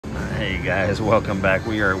Hey guys, welcome back.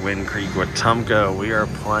 We are at Windcreek, Wetumpka. We are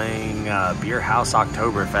playing Bier Haus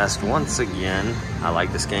Oktoberfest once again. I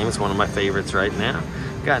like this game. It's one of my favorites right now.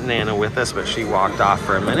 Got Nana with us, but she walked off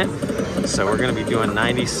for a minute. So we're going to be doing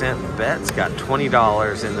 90-cent bets. Got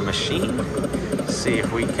 $20 in the machine. See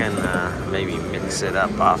if we can maybe mix it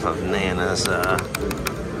up off of Nana's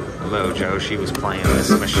mojo. She was playing this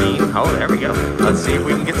machine. Oh, there we go. Let's see if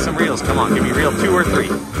we can get some reels. Come on, give me reel 2 or 3.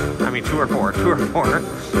 I mean 2 or 4. 2 or 4.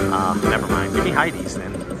 Never mind. Give me Heidi's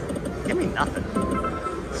then. Give me nothing.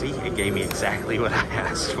 See, it gave me exactly what I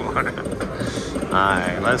asked for.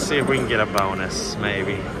 Alright, let's see if we can get a bonus,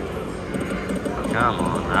 maybe. Come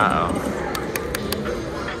on. Uh-oh.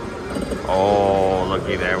 Oh,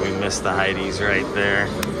 looky there. We missed the Heidi's right there.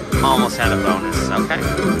 Almost had a bonus. Okay.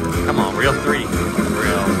 Come on, reel 3.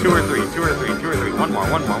 Reel 2 or 3. 2 or 3. 2 or 3. One more.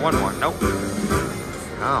 Nope.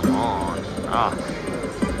 Come on.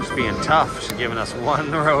 She's being tough. She's giving us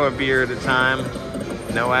 1 row of beer at a time.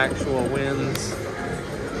 No actual wins.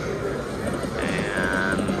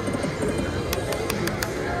 And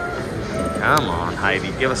come on,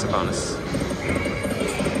 Heidi. Give us a bonus.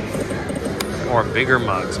 Or bigger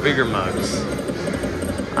mugs.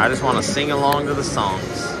 I just want to sing along to the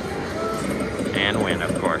songs. And win,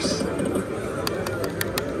 of course.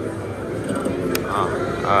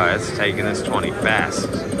 Oh, it's taking us 20 fast.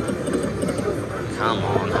 Come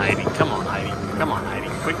on, Heidi. Come on, Heidi.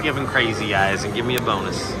 Quit giving crazy eyes and give me a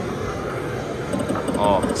bonus.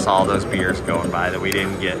 Oh, saw all those beers going by that we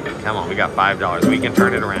didn't get. Come on, we got $5. We can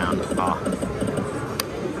turn it around.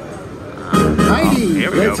 Heidi,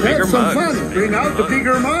 here we let's go. Bigger have some mugs. fun. Bring out the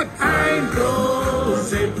bigger mugs.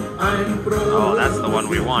 Oh, that's the one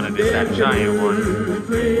we wanted. Is that giant one?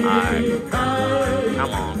 Alright.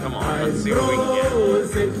 Come on. Let's see what we can get.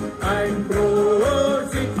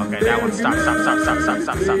 Okay, that one. Stop.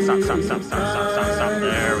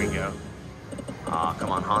 There we go.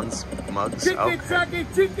 Come on, Hans. Mugs. Okay.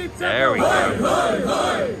 There we go.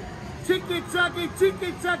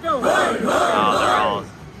 Oh, they're all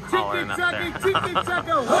hollering up there.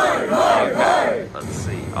 Okay, let's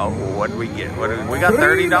see. Oh, what did we get? We got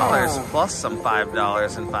 $30 plus some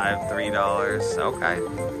 $5 and $3. Okay.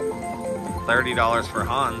 $30 for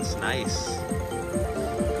Hans. Nice.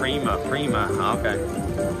 Prima. Okay.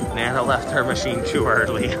 Nana left her machine too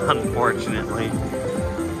early, unfortunately.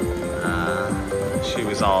 She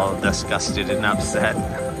was all disgusted and upset.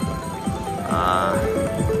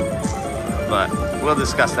 But we'll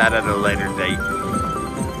discuss that at a later date.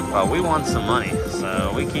 Well, we won some money,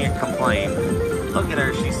 so we can't complain. Look at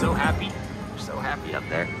her, she's so happy. She's so happy up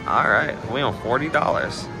there. All right, we won $40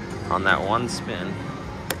 on that one spin.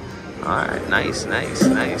 All right, nice. All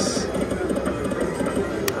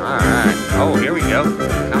right, oh, here we go.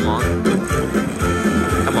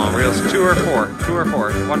 Come on, reels 2 or 4.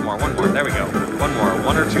 One more. There we go. One more.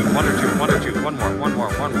 1 or 2. One more.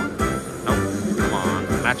 Nope. Come on.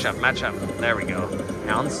 Match up. There we go.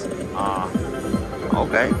 Hounds.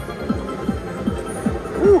 Okay.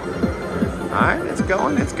 Woo. Alright, it's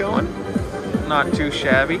going. Not too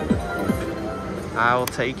shabby. I will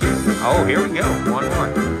take it. Oh, here we go. One more.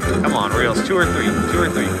 Come on, reels 2 or 3. 2 or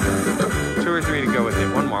 3. 2 or 3 to go with it.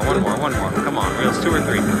 One more. Come on, reels 2 or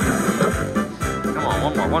 3. Come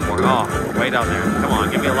on, one more. Oh, way down there. Come on,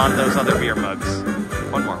 give me a lot of those other beer mugs.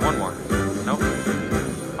 One more. Nope.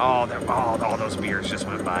 Oh, all those beers just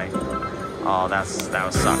went by. Oh, that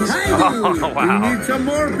sucks. Oh, wow. You need some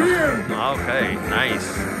more beer. Okay, nice.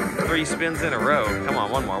 3 spins in a row. Come on,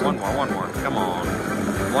 one more. Come on.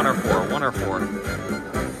 1 or 4.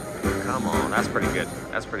 Come on, that's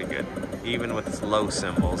pretty good. Even with its low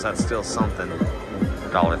symbols, that's still something.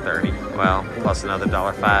 $1.30. Well, plus another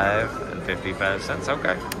 $1.05 and 55 cents.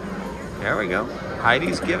 Okay. There we go.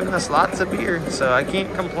 Heidi's giving us lots of beer, so I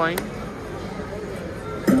can't complain.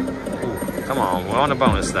 Come on, we're on a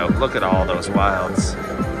bonus though. Look at all those wilds.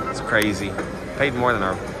 It's crazy. Paid more than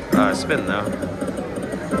our spin though.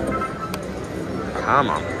 Come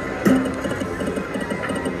on.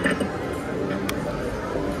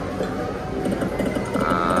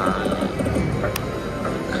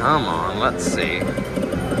 Come on, let's see.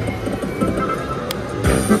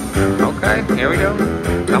 Okay, here we go.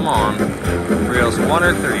 Come on. Reels 1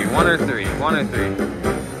 or 3. 1 or 3.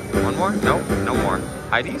 One more? Nope, no more.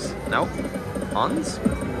 Heidi's? Nope. Hans?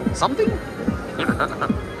 Something?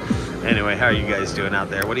 Anyway, how are you guys doing out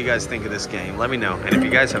there? What do you guys think of this game? Let me know. And if you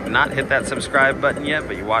guys have not hit that subscribe button yet,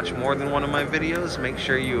 but you watch more than one of my videos, make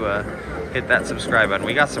sure you hit that subscribe button.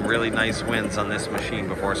 We got some really nice wins on this machine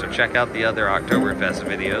before, so check out the other Oktoberfest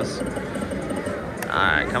videos.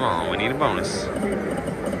 Alright, come on. We need a bonus.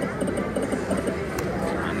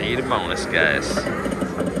 I need a bonus, guys.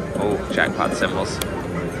 Oh, jackpot symbols.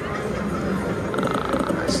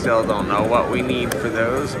 I still don't know what we need for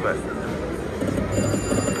those, but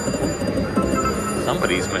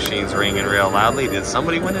somebody's machine's ringing real loudly. Did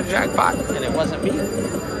somebody win a jackpot? And it wasn't me.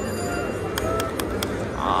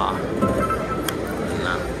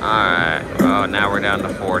 No. Alright. Oh, now we're down to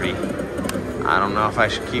 40. I don't know if I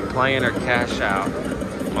should keep playing or cash out.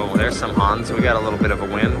 Oh, there's some Hans. We got a little bit of a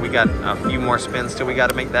win. We got a few more spins till we got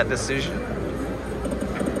to make that decision.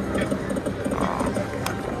 Oh,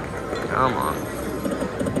 come on.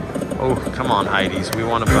 Oh, come on, Heidi's. We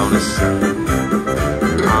want a bonus.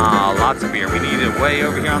 Ah, lots of beer. We need it way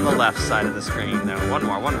over here on the left side of the screen. No, one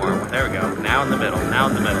more. There we go. Now in the middle.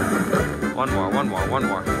 One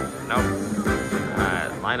more. Nope.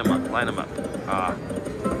 Alright, line them up.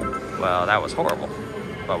 Well, that was horrible.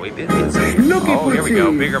 But we did get some. Oh, here we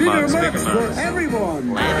go. Bigger mugs.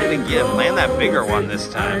 Everyone. Land it again. Land that bigger one this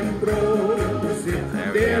time.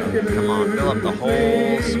 There we go. Come on, fill up the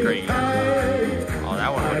whole screen. Oh,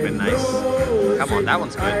 that one would have been nice. Come on, that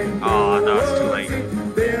one's good. Oh, no, it's too late.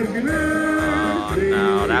 Oh,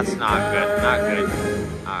 no, that's not good. Not good.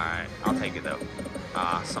 Alright, I'll take it, though.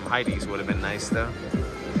 Some Heidi's would have been nice, though.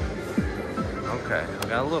 Okay, I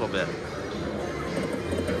got a little bit.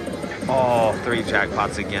 Oh, 3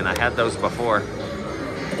 jackpots again. I had those before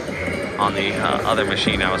on the other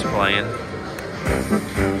machine I was playing.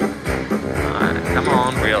 Alright, come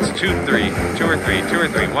on, reels. 2 or 3.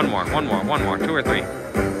 One more. 2 or 3.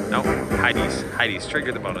 Nope. Heidi's.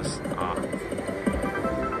 Trigger the bonus.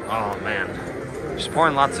 Oh, man. She's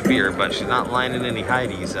pouring lots of beer, but she's not lining any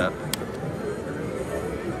Heidi's up.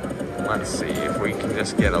 Let's see if we can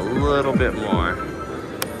just get a little bit more.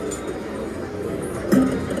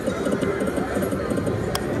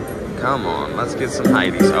 Come on, let's get some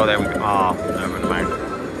Heidi's. Oh, there we go. Oh, never mind.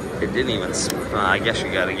 It didn't even, I guess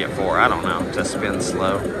you gotta get 4. I don't know, to spin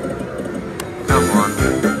slow. Come on.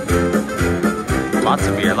 Lots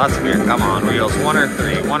of beer. Come on, reels. 1 or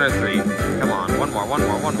 3. Come on, one more.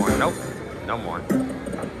 Nope, no more.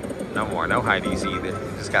 No Heidi's either.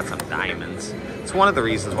 Just got some diamonds. It's one of the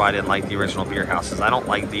reasons why I didn't like the original Beer Houses. I don't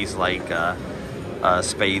like these like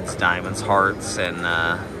spades, diamonds, hearts, and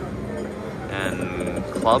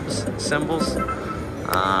clubs symbols.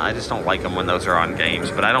 I just don't like them when those are on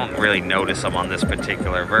games, but I don't really notice them on this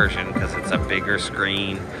particular version because it's a bigger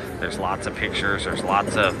screen. There's lots of pictures. There's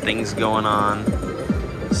lots of things going on.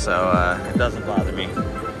 So it doesn't bother me.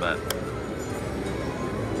 But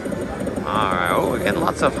alright, oh, we're getting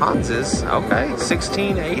lots of Hanses. Okay,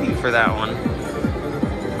 1680 for that one.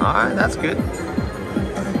 Alright, that's good.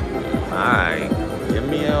 Alright, give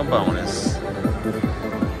me a bonus.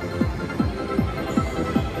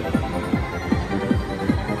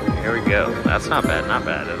 Here we go. That's not bad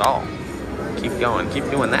at all. Keep going, keep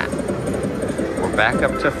doing that. We're back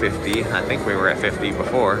up to 50. I think we were at 50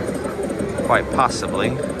 before. Quite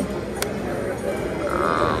possibly.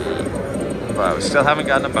 But we still haven't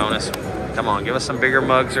gotten a bonus. Come on, give us some bigger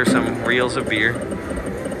mugs or some reels of beer.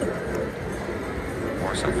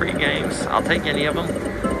 Or some free games. I'll take any of them.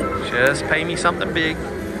 Just pay me something big.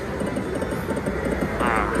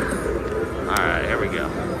 Alright, here we go.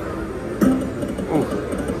 Ooh.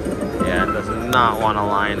 Yeah, it does not want to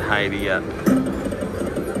line Heidi up.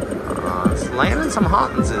 It's landing some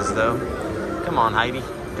Hanses though. Come on, Heidi.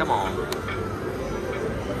 Come on.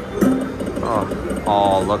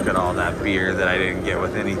 Oh, look at all that beer that I didn't get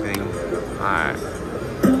with anything. Alright.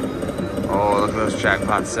 Oh, look at those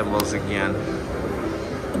jackpot symbols again.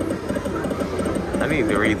 I need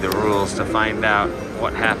to read the rules to find out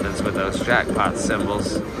what happens with those jackpot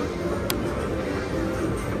symbols.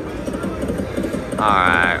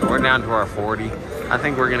 Alright, we're down to our 40. I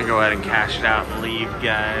think we're going to go ahead and cash it out and leave,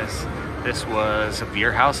 guys. This was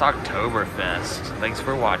Beer House Oktoberfest. Thanks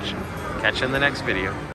for watching. Catch you in the next video.